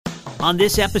On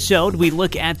this episode, we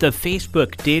look at the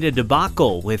Facebook data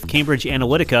debacle with Cambridge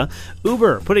Analytica,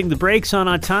 Uber putting the brakes on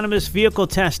autonomous vehicle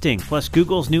testing, plus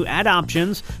Google's new ad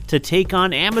options to take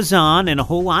on Amazon, and a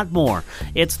whole lot more.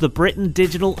 It's the Britton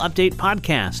Digital Update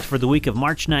Podcast for the week of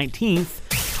March 19th,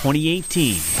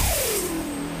 2018.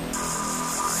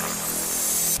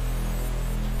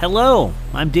 Hello,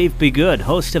 I'm Dave Begood,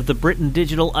 host of the Britton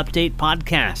Digital Update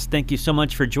Podcast. Thank you so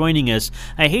much for joining us.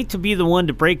 I hate to be the one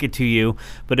to break it to you,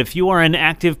 but if you are an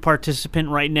active participant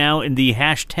right now in the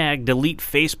hashtag Delete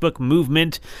Facebook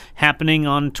movement happening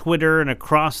on Twitter and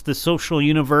across the social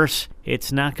universe,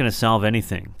 it's not going to solve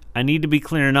anything. I need to be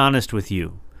clear and honest with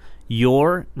you.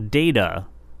 Your data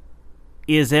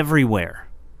is everywhere.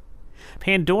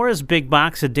 Pandora's big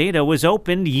box of data was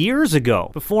opened years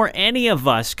ago, before any of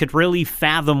us could really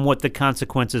fathom what the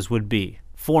consequences would be.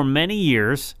 For many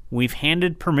years, we've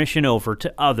handed permission over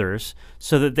to others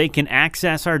so that they can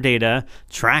access our data,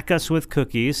 track us with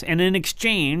cookies, and in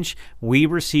exchange, we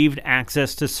received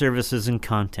access to services and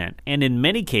content. And in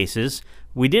many cases,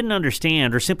 we didn't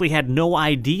understand or simply had no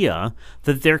idea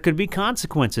that there could be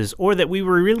consequences or that we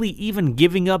were really even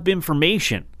giving up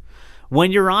information.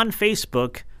 When you're on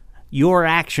Facebook, your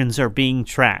actions are being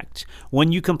tracked.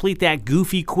 When you complete that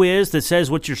goofy quiz that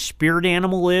says what your spirit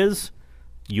animal is,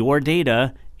 your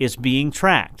data is being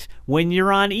tracked. When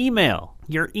you're on email,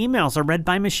 your emails are read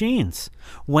by machines.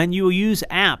 When you use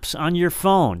apps on your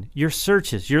phone, your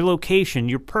searches, your location,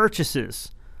 your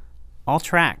purchases, all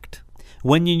tracked.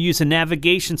 When you use a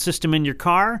navigation system in your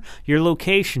car, your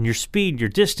location, your speed, your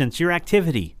distance, your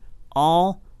activity,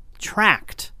 all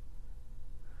tracked.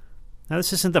 Now,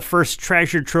 this isn't the first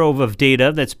treasure trove of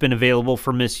data that's been available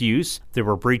for misuse. There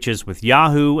were breaches with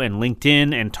Yahoo and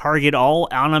LinkedIn and Target, all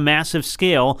on a massive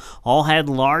scale, all had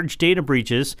large data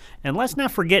breaches. And let's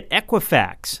not forget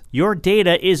Equifax. Your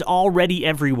data is already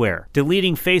everywhere.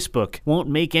 Deleting Facebook won't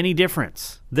make any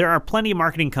difference. There are plenty of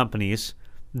marketing companies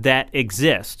that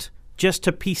exist just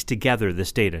to piece together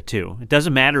this data, too. It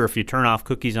doesn't matter if you turn off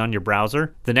cookies on your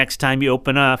browser. The next time you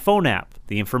open a phone app,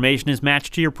 the information is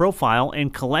matched to your profile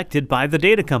and collected by the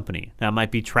data company. Now, it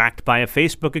might be tracked by a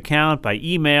Facebook account, by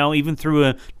email, even through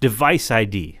a device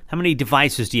ID. How many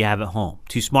devices do you have at home?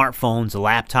 2 smartphones, a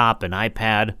laptop, an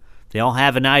iPad. They all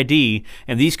have an ID,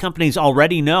 and these companies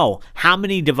already know how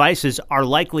many devices are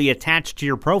likely attached to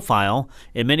your profile,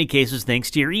 in many cases thanks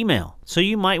to your email. So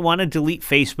you might want to delete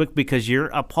Facebook because you're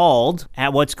appalled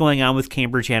at what's going on with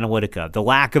Cambridge Analytica, the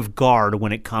lack of guard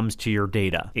when it comes to your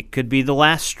data. It could be the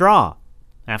last straw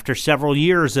after several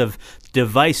years of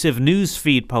divisive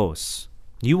newsfeed posts.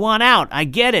 You want out. I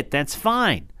get it. That's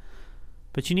fine.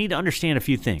 But you need to understand a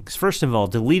few things. First of all,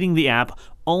 deleting the app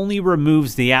only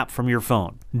removes the app from your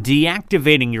phone.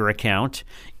 Deactivating your account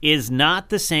is not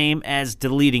the same as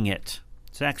deleting it.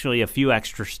 It's actually a few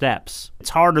extra steps. It's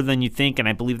harder than you think, and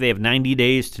I believe they have 90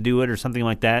 days to do it or something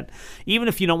like that. Even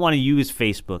if you don't want to use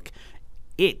Facebook,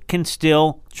 it can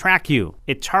still track you.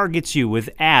 It targets you with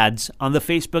ads on the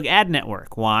Facebook ad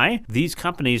network. Why? These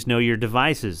companies know your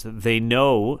devices. They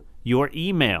know your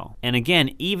email. And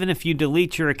again, even if you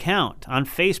delete your account on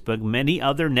Facebook, many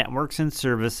other networks and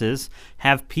services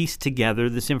have pieced together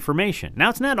this information. Now,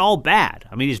 it's not all bad.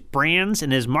 I mean, as brands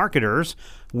and as marketers,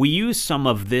 we use some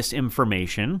of this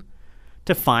information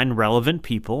to find relevant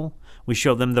people. We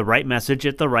show them the right message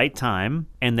at the right time,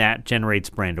 and that generates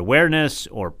brand awareness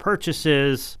or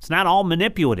purchases. It's not all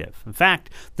manipulative. In fact,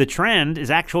 the trend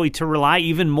is actually to rely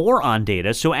even more on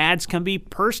data so ads can be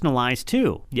personalized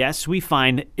too. Yes, we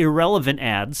find irrelevant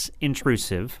ads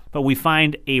intrusive, but we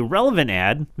find a relevant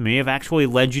ad may have actually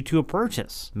led you to a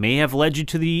purchase, may have led you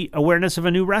to the awareness of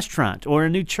a new restaurant or a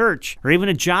new church or even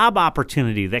a job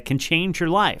opportunity that can change your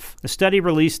life. A study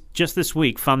released just this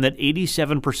week found that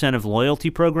 87% of loyalty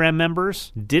program members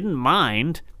didn't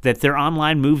mind that their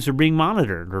online moves are being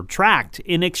monitored or tracked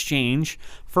in exchange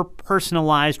for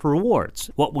personalized rewards.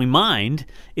 What we mind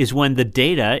is when the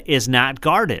data is not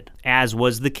guarded, as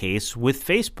was the case with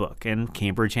Facebook and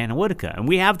Cambridge Analytica. And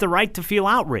we have the right to feel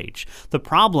outrage. The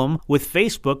problem with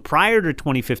Facebook prior to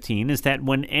 2015 is that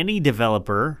when any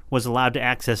developer was allowed to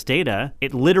access data,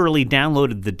 it literally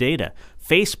downloaded the data.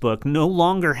 Facebook no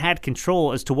longer had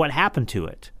control as to what happened to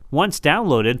it. Once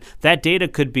downloaded, that data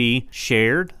could be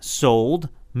shared, sold,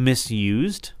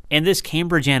 misused. And this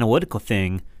Cambridge Analytica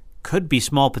thing could be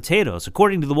small potatoes.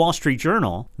 According to the Wall Street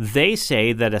Journal, they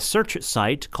say that a search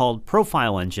site called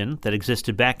Profile Engine that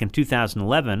existed back in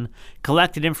 2011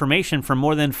 collected information from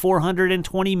more than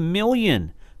 420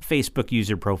 million Facebook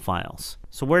user profiles.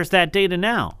 So where's that data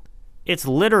now? It's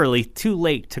literally too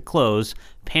late to close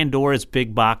Pandora's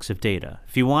big box of data.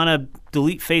 If you want to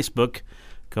delete Facebook,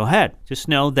 go ahead. Just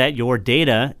know that your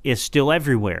data is still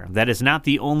everywhere. That is not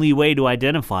the only way to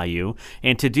identify you.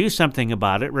 And to do something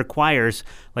about it requires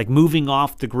moving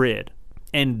off the grid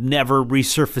and never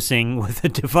resurfacing with a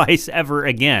device ever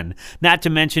again. Not to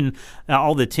mention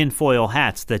all the tinfoil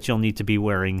hats that you'll need to be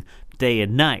wearing day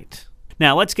and night.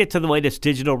 Now, let's get to the latest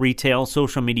digital retail,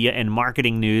 social media, and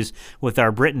marketing news with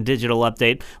our Britton Digital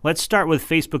Update. Let's start with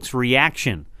Facebook's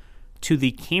reaction to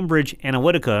the Cambridge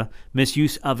Analytica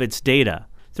misuse of its data.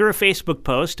 Through a Facebook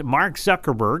post, Mark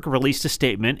Zuckerberg released a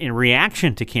statement in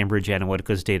reaction to Cambridge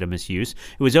Analytica's data misuse.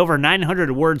 It was over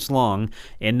 900 words long,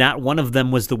 and not one of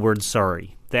them was the word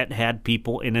sorry. That had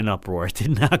people in an uproar. It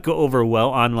did not go over well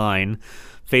online.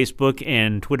 Facebook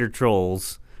and Twitter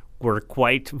trolls were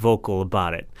quite vocal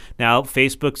about it. Now,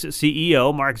 Facebook's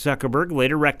CEO, Mark Zuckerberg,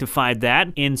 later rectified that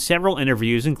in several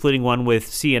interviews, including one with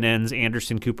CNN's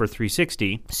Anderson Cooper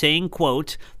 360, saying,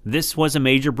 quote, "This was a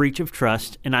major breach of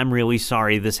trust, and I'm really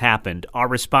sorry this happened. Our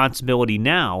responsibility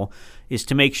now is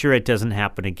to make sure it doesn't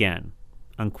happen again."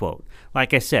 Unquote.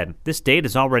 Like I said, this data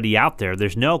is already out there.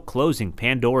 There's no closing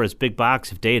Pandora's big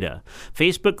box of data.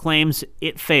 Facebook claims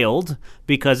it failed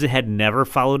because it had never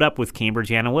followed up with Cambridge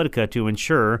Analytica to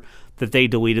ensure that they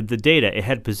deleted the data it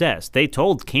had possessed. They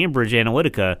told Cambridge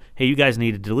Analytica, hey, you guys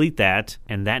need to delete that,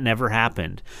 and that never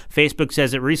happened. Facebook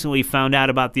says it recently found out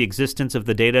about the existence of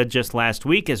the data just last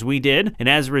week, as we did, and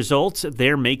as a result,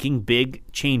 they're making big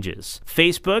changes.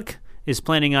 Facebook is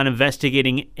planning on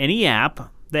investigating any app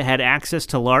that had access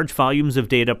to large volumes of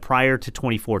data prior to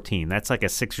 2014. That's like a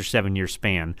 6 or 7 year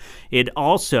span. It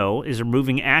also is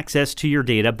removing access to your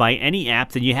data by any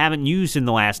app that you haven't used in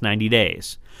the last 90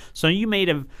 days. So you may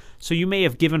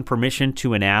have given permission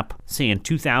to an app, say in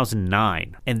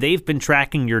 2009, and they've been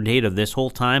tracking your data this whole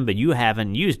time, but you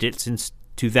haven't used it since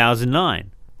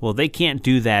 2009. Well, they can't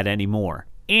do that anymore.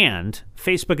 And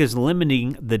Facebook is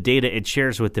limiting the data it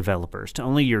shares with developers to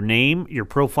only your name, your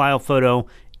profile photo,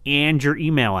 and your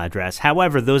email address.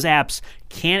 However, those apps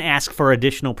can ask for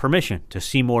additional permission to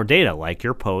see more data, like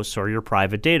your posts or your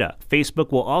private data.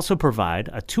 Facebook will also provide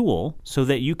a tool so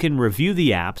that you can review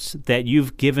the apps that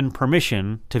you've given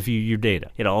permission to view your data.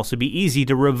 It'll also be easy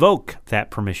to revoke that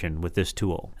permission with this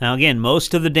tool. Now again,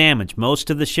 most of the damage,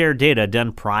 most of the shared data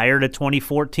done prior to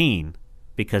 2014,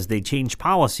 because they changed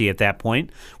policy at that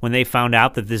point when they found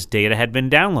out that this data had been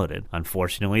downloaded.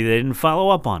 Unfortunately, they didn't follow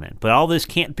up on it. But all this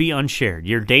can't be unshared.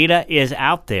 Your data is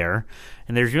out there,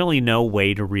 and there's really no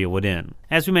way to reel it in.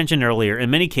 As we mentioned earlier, in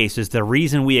many cases, the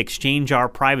reason we exchange our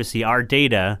privacy, our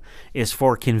data, is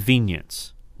for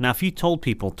convenience. Now, if you told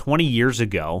people 20 years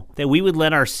ago that we would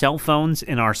let our cell phones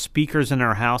and our speakers in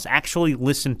our house actually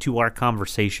listen to our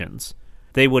conversations,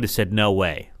 they would have said no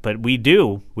way. But we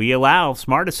do. We allow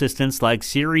smart assistants like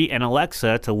Siri and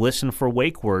Alexa to listen for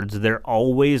wake words. They're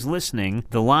always listening.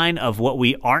 The line of what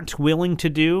we aren't willing to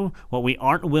do, what we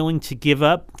aren't willing to give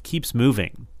up, keeps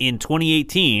moving. In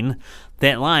 2018,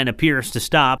 that line appears to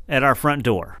stop at our front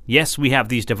door. Yes, we have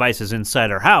these devices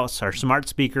inside our house, our smart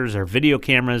speakers, our video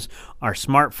cameras, our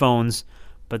smartphones,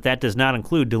 but that does not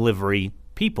include delivery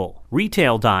people.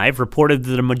 Retail Dive reported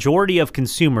that a majority of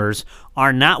consumers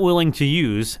are not willing to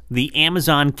use the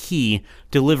Amazon Key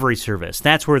delivery service.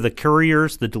 That's where the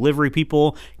couriers, the delivery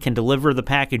people, can deliver the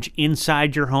package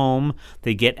inside your home.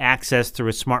 They get access through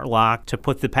a smart lock to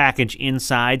put the package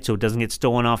inside so it doesn't get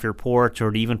stolen off your porch or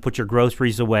to even put your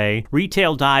groceries away.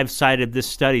 Retail Dive cited this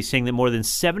study saying that more than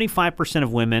 75%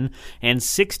 of women and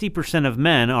 60% of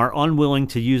men are unwilling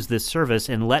to use this service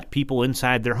and let people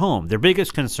inside their home. Their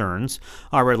biggest concerns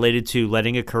are related to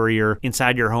letting a courier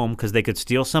inside your home because they could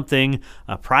steal something,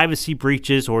 privacy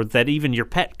breaches, or that even your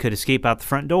pet could escape out the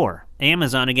front door.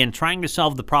 Amazon, again, trying to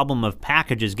solve the problem of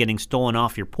packages getting stolen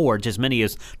off your porch. As many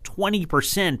as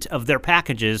 20% of their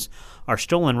packages are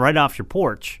stolen right off your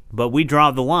porch. But we draw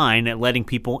the line at letting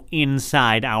people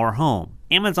inside our home.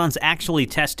 Amazon's actually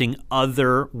testing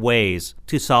other ways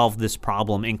to solve this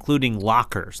problem, including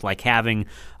lockers, like having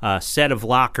a set of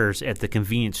lockers at the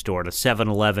convenience store at a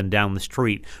 7-Eleven down the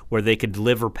street where they could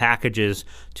deliver packages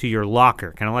to your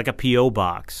locker, kind of like a P.O.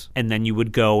 box. And then you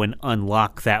would go and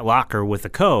unlock that locker with a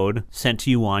code sent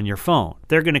to you on your phone.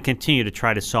 They're going to continue to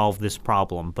try to solve this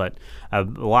problem, but a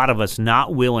lot of us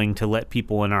not willing to let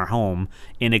people in our home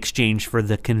in exchange for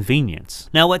the convenience.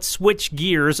 Now let's switch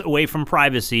gears away from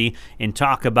privacy and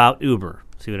talk about Uber.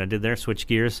 See what I did there? Switch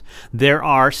gears. There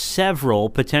are several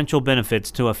potential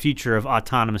benefits to a future of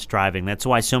autonomous driving. That's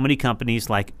why so many companies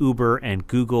like Uber and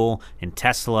Google and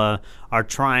Tesla are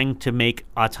trying to make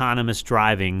autonomous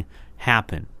driving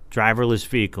happen. driverless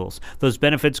vehicles. Those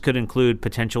benefits could include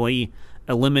potentially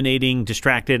eliminating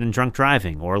distracted and drunk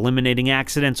driving, or eliminating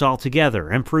accidents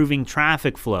altogether, improving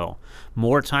traffic flow,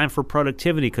 more time for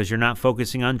productivity because you're not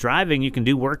focusing on driving, you can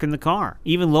do work in the car.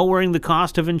 Even lowering the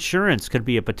cost of insurance could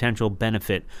be a potential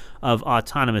benefit of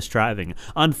autonomous driving.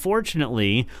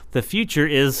 Unfortunately, the future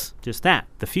is just that,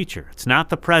 the future. It's not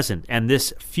the present, and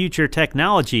this future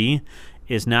technology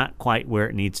is not quite where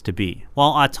it needs to be. While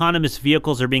autonomous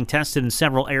vehicles are being tested in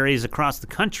several areas across the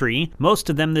country, most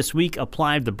of them this week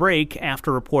applied the brake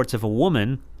after reports of a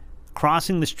woman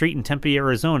crossing the street in Tempe,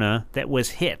 Arizona, that was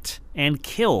hit and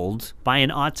killed by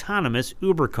an autonomous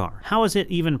Uber car. How is it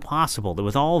even possible that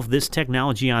with all of this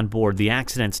technology on board, the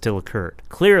accident still occurred?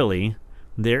 Clearly,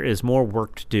 there is more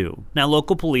work to do. Now,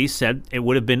 local police said it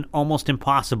would have been almost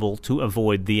impossible to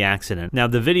avoid the accident. Now,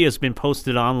 the video has been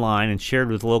posted online and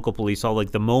shared with local police, all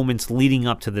like the moments leading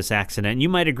up to this accident. And you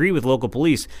might agree with local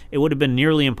police, it would have been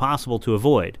nearly impossible to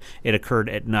avoid. It occurred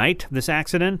at night, this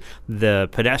accident. The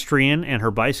pedestrian and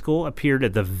her bicycle appeared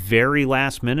at the very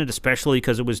last minute, especially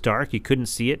because it was dark. You couldn't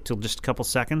see it till just a couple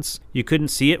seconds. You couldn't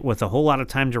see it with a whole lot of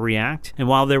time to react. And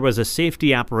while there was a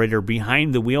safety operator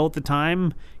behind the wheel at the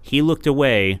time, he looked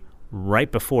away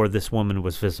right before this woman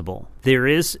was visible. There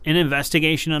is an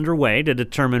investigation underway to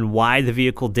determine why the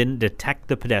vehicle didn't detect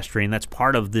the pedestrian. That's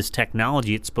part of this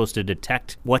technology. It's supposed to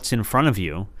detect what's in front of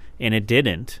you, and it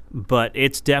didn't. But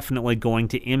it's definitely going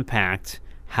to impact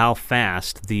how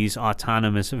fast these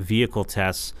autonomous vehicle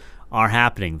tests are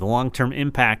happening. The long-term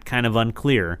impact kind of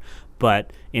unclear,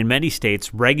 but in many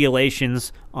states,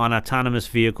 regulations on autonomous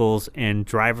vehicles and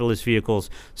driverless vehicles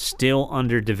still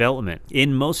under development.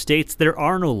 In most states, there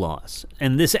are no laws,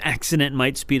 and this accident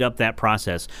might speed up that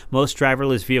process. Most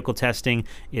driverless vehicle testing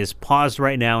is paused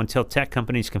right now until tech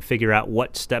companies can figure out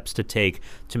what steps to take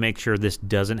to make sure this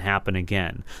doesn't happen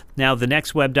again. Now,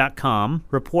 thenextweb.com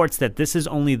reports that this is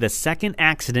only the second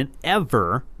accident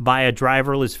ever by a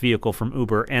driverless vehicle from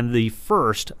Uber and the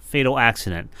first fatal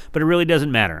accident. But it really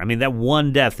doesn't matter. I mean, that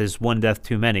one death is one death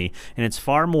too many, and it's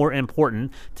far more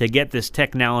important to get this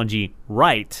technology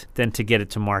right than to get it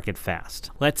to market fast.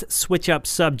 Let's switch up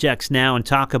subjects now and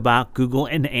talk about Google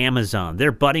and Amazon.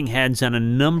 They're butting heads on a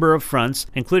number of fronts,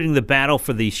 including the battle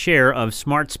for the share of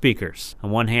smart speakers.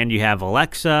 On one hand, you have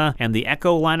Alexa and the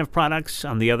Echo line of products.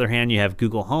 On the other hand, you have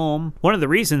Google Home. One of the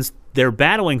reasons they're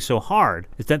battling so hard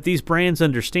is that these brands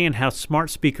understand how smart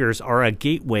speakers are a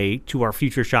gateway to our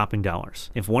future shopping dollars.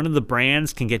 If one of the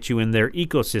brands can get you in their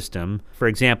ecosystem, for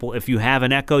example, if you have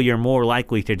an Echo, you're more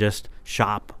likely to just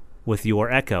shop with your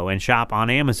Echo and shop on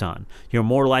Amazon. You're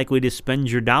more likely to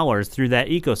spend your dollars through that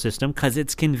ecosystem because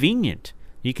it's convenient.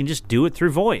 You can just do it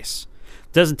through voice.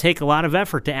 It doesn't take a lot of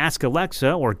effort to ask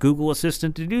Alexa or Google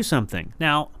Assistant to do something.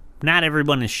 Now, not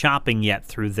everyone is shopping yet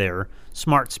through their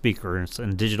smart speakers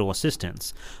and digital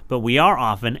assistants, but we are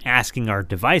often asking our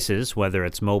devices, whether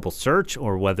it's mobile search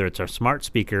or whether it's our smart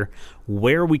speaker,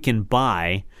 where we can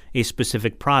buy a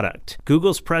specific product.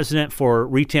 Google's president for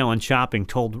retail and shopping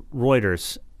told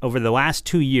Reuters over the last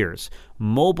 2 years,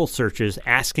 mobile searches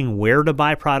asking where to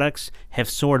buy products have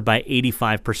soared by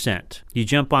 85%. You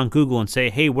jump on Google and say,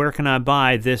 hey, where can I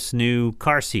buy this new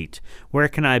car seat? Where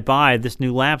can I buy this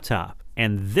new laptop?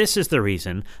 And this is the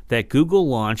reason that Google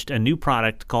launched a new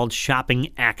product called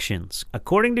Shopping Actions.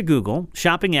 According to Google,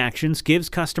 Shopping Actions gives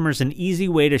customers an easy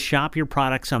way to shop your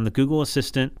products on the Google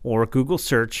Assistant or Google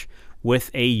Search with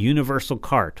a universal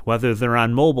cart, whether they're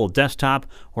on mobile, desktop,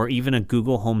 or even a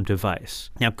Google Home device.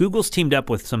 Now, Google's teamed up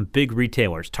with some big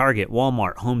retailers, Target,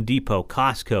 Walmart, Home Depot,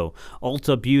 Costco,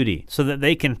 Ulta Beauty, so that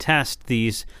they can test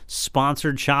these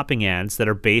sponsored shopping ads that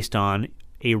are based on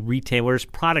a retailer's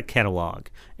product catalog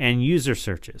and user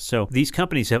searches. So these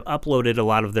companies have uploaded a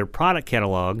lot of their product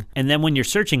catalog, and then when you're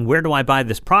searching, where do I buy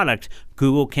this product,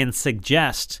 Google can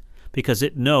suggest, because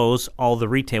it knows all the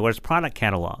retailers' product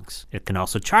catalogs. It can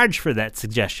also charge for that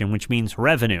suggestion, which means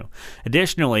revenue.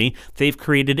 Additionally, they've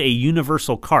created a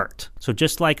universal cart. So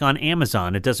just like on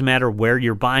Amazon, it doesn't matter where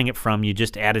you're buying it from, you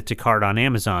just add it to cart on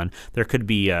Amazon. There could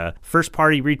be a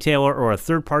first-party retailer or a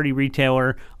third-party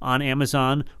retailer on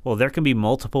Amazon. Well, there can be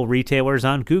multiple retailers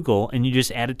on Google, and you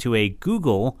just add it to a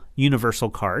Google universal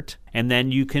cart, and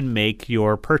then you can make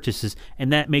your purchases,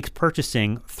 and that makes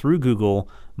purchasing through Google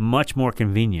much more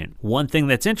convenient. One thing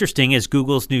that's interesting is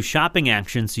Google's new Shopping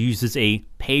Actions uses a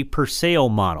pay-per-sale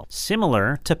model,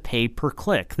 similar to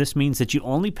pay-per-click. This means that you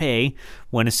only pay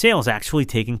when a sale is actually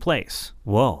taking place.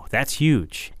 Whoa, that's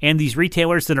huge. And these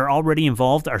retailers that are already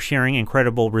involved are sharing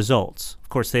incredible results. Of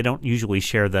course, they don't usually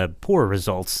share the poor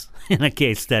results in a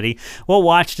case study. We'll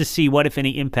watch to see what, if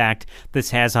any, impact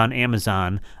this has on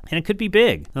Amazon, and it could be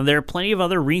big. Now, there are plenty of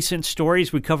other recent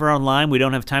stories we cover online we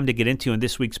don't have time to get into in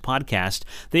this week's podcast.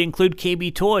 They include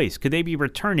KB Toys. Could they be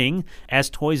returning as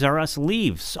Toys R Us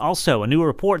leaves? Also, a new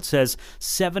report says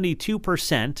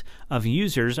 72% of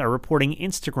users are reporting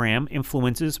Instagram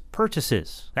influences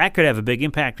purchases. That could have a big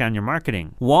impact on your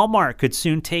marketing. Walmart could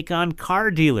soon take on car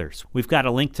dealers. We've got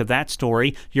a link to that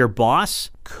story. Your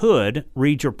boss could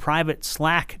read your private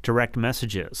Slack direct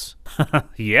messages.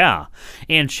 Yeah.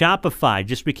 And Shopify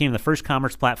just became the first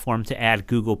commerce platform to add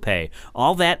Google Pay.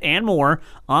 All that and more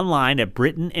online at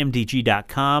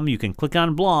BrittonMDG.com. You can click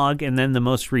on blog and then the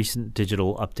most recent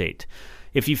digital update.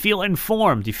 If you feel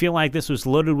informed, you feel like this was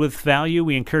loaded with value,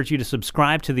 we encourage you to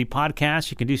subscribe to the podcast.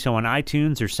 You can do so on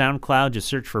iTunes or SoundCloud. Just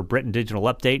search for Britton Digital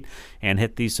Update and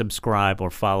hit the subscribe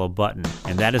or follow button.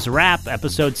 And that is a wrap.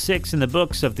 Episode 6 in the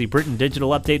books of the Britton Digital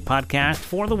Update podcast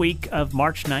for the week of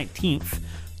March 19th,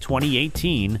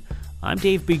 2018. I'm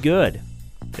Dave Be Good.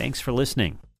 Thanks for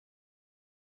listening.